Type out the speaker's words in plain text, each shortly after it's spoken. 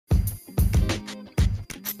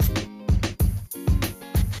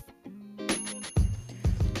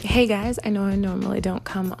Hey guys, I know I normally don't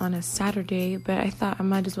come on a Saturday, but I thought I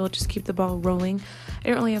might as well just keep the ball rolling. I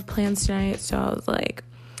didn't really have plans tonight, so I was like,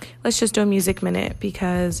 let's just do a music minute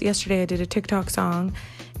because yesterday I did a TikTok song,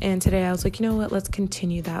 and today I was like, you know what, let's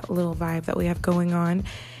continue that little vibe that we have going on.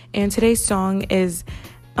 And today's song is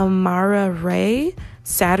Amara Ray,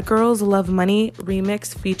 Sad Girls Love Money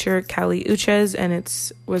remix feature Kali Uchis, and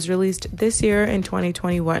it was released this year in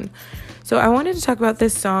 2021. So I wanted to talk about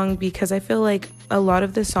this song because I feel like a lot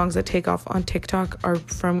of the songs that take off on TikTok are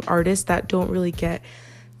from artists that don't really get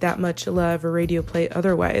that much love or radio play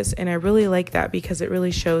otherwise. And I really like that because it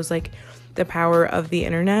really shows like the power of the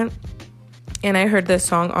internet. And I heard this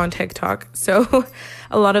song on TikTok. So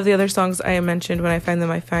a lot of the other songs I mentioned, when I find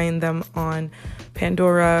them on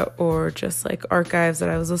Pandora or just like archives that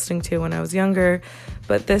I was listening to when I was younger.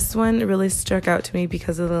 But this one really struck out to me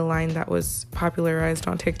because of the line that was popularized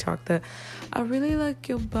on TikTok. I really like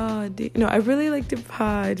your body. No, I really like the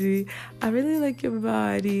body. I really like your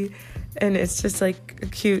body. And it's just like a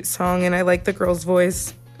cute song, and I like the girl's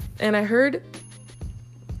voice. And I heard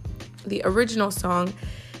the original song,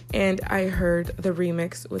 and I heard the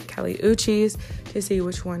remix with Kali Uchis to see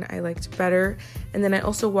which one I liked better. And then I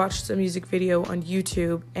also watched a music video on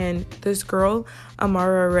YouTube, and this girl,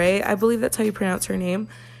 Amara Ray, I believe that's how you pronounce her name,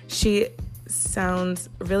 she sounds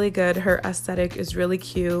really good. Her aesthetic is really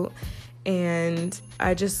cute, and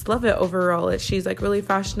I just love it overall. She's like really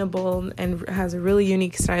fashionable and has a really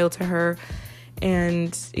unique style to her.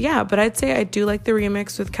 And yeah, but I'd say I do like the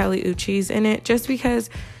remix with Kali Uchis in it, just because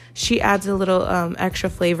she adds a little extra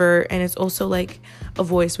flavor, and it's also like a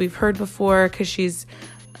voice we've heard before because she's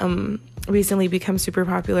recently become super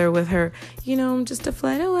popular with her, just a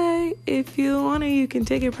flight away. If you want to, you can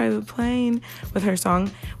take a private plane, with her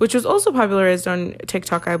song, which was also popularized on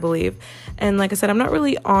TikTok, I believe. And like I said, I'm not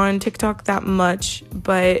really on TikTok that much,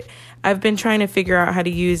 but I've been trying to figure out how to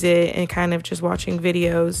use it and kind of just watching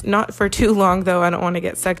videos, not for too long though, I don't want to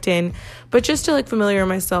get sucked in, but just to like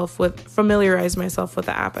familiarize myself with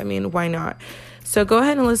the app. I mean, why not? So go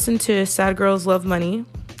ahead and listen to Sad Girls Love Money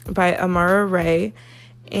by Amara Ray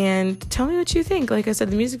and tell me what you think. Like I said,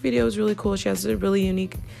 the music video is really cool. She has a really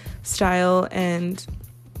unique style, and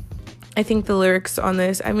I think the lyrics on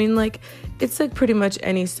this, I mean, like, it's like pretty much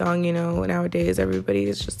any song, nowadays everybody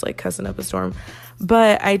is just like cussing up a storm.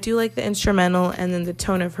 But I do like the instrumental, and then the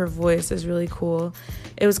tone of her voice is really cool.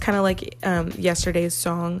 It was kind of like yesterday's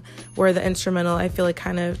song, where the instrumental, I feel like,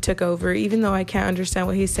 kind of took over. Even though I can't understand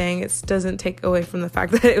what he's saying, it doesn't take away from the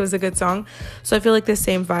fact that it was a good song. So I feel like the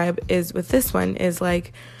same vibe is with this one, is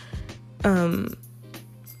like,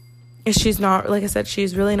 she's not, like I said,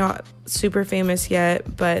 she's really not super famous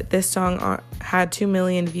yet, but this song had 2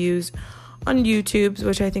 million views on YouTube,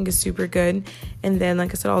 which I think is super good. And then, like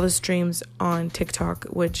I said, all the streams on TikTok,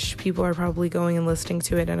 which people are probably going and listening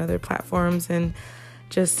to it on other platforms and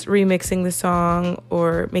just remixing the song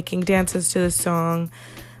or making dances to the song.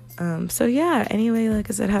 So yeah, anyway, like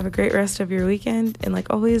I said, have a great rest of your weekend, and like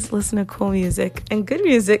always, listen to cool music and good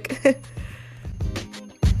music.